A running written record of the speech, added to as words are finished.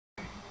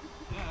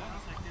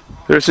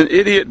There's an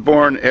idiot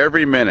born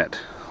every minute.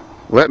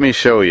 Let me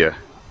show you.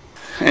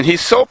 And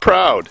he's so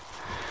proud.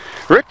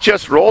 Rick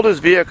just rolled his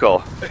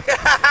vehicle.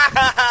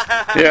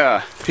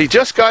 Yeah, he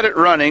just got it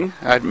running.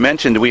 I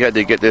mentioned we had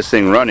to get this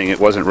thing running. It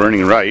wasn't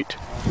running right.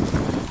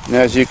 And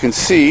as you can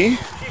see,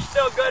 she's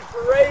still good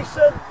for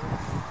racing.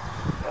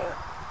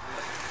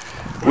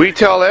 We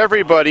tell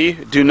everybody,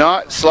 do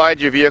not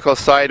slide your vehicle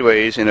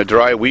sideways in a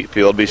dry wheat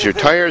field because your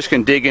tires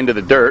can dig into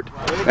the dirt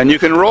and you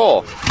can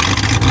roll.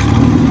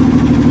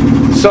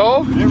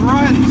 So, it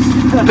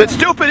runs. The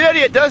stupid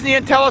idiot doesn't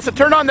even tell us to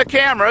turn on the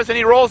cameras, and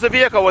he rolls the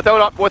vehicle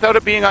without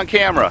it being on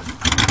camera.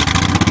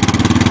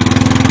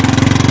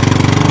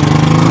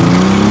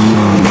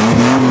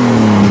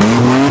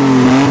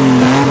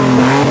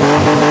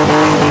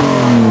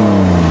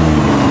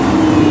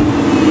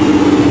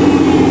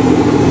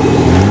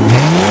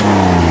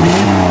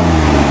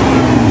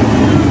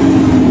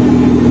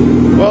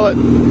 Well,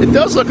 it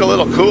does look a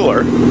little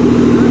cooler.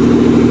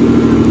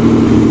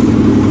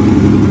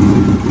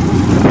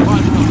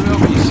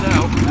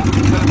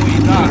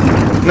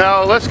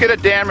 Now, let's get a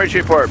damage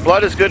report.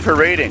 Blood is good for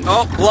ratings.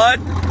 Oh, blood.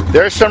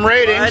 There's some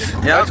ratings.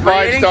 Yep, that's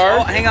 5 stars.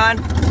 Oh, hang on.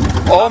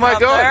 Oh my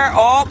God. There.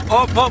 Oh.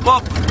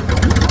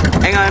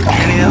 Hang on.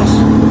 Anything else?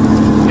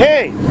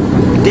 Hey.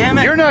 Damn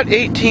it. You're not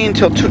 18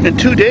 till in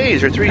 2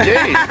 days or 3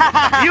 days.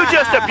 You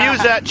just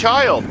abused that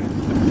child.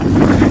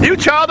 You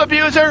child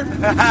abuser.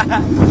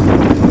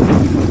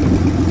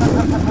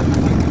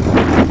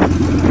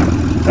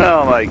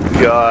 Oh my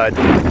God.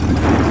 Okay,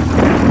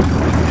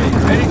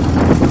 ready?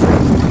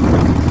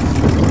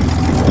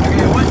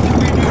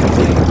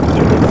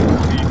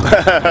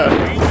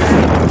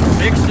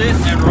 Fix it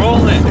and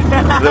roll it.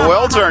 The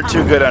welds aren't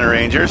too good on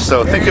Rangers,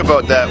 so think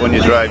about that when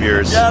you drive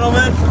yours.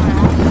 Gentlemen,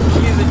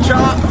 she's a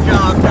chop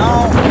job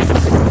now.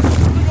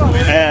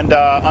 And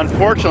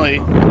unfortunately,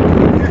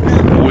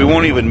 we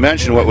won't even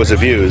mention what was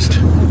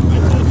abused.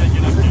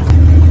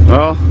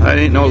 Well, I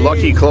ain't no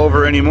lucky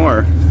Clover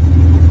anymore.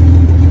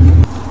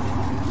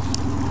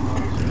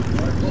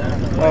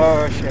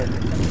 Oh shit.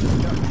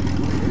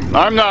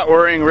 I'm not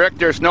worrying, Rick.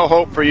 There's no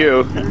hope for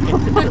you.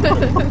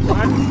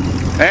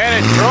 And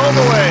it drove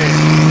away.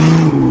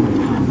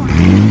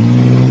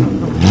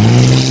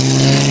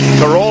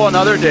 To roll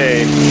another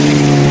day.